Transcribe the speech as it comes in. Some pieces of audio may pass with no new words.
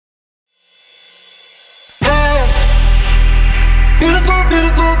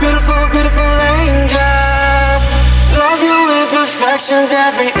beautiful angel. Love your imperfections,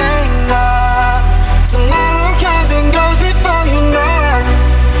 every angle. Tomorrow comes and goes before you know it.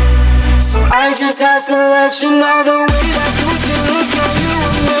 So I just had to let you know the way that you look at you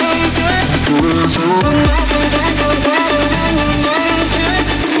amazing. But nothing can compare when you make it.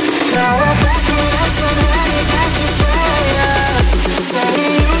 Now I'm back around so many that you fail.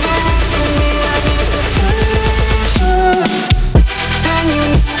 Saying you don't want for me, I need to finish it. Then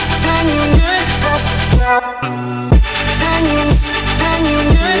you get up. Then you get up. Then you get up. Then you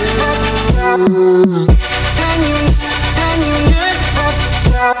get up.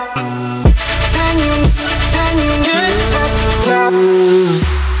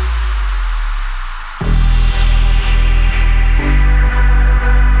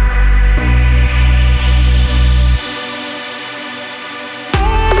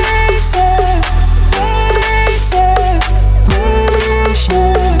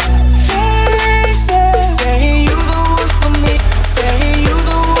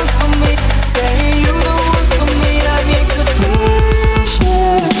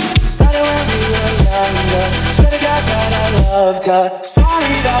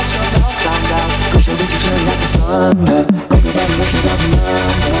 Sorry that you're not found out. Wish I would you like the thunder. Everybody knows you got the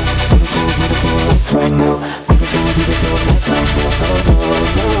number. Beautiful, beautiful life right now. Beautiful, beautiful life right now.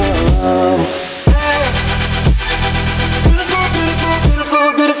 Beautiful, beautiful, beautiful,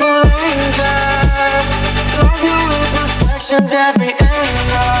 beautiful angel. Love your imperfections, every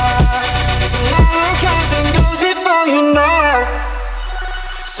angle. Tomorrow comes and goes before you know it.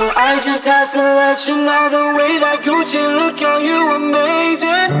 So I just had to let you know the way that Gucci look on you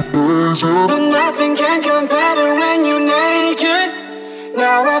amazing. But nothing can compare to when you naked.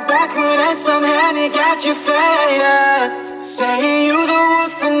 Now I'm backward and somehow it got you faded. Saying you the one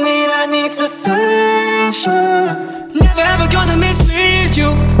for me, I need to finish it. Never ever gonna mislead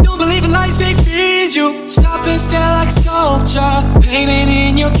you. Don't believe in lies they feed you. Stop and stare like sculpture, painted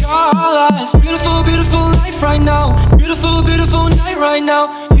in your colors. Beautiful, beautiful life right now. Beautiful, beautiful night right now.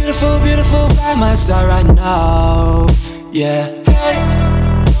 Beautiful, beautiful by my side right now. Yeah. Hey.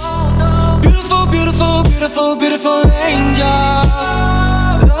 Beautiful, beautiful, beautiful, beautiful angel.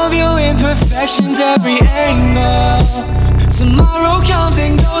 Love your imperfections, every angle. Tomorrow comes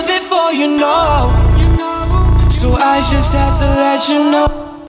and goes before you know. So I just had to let you know.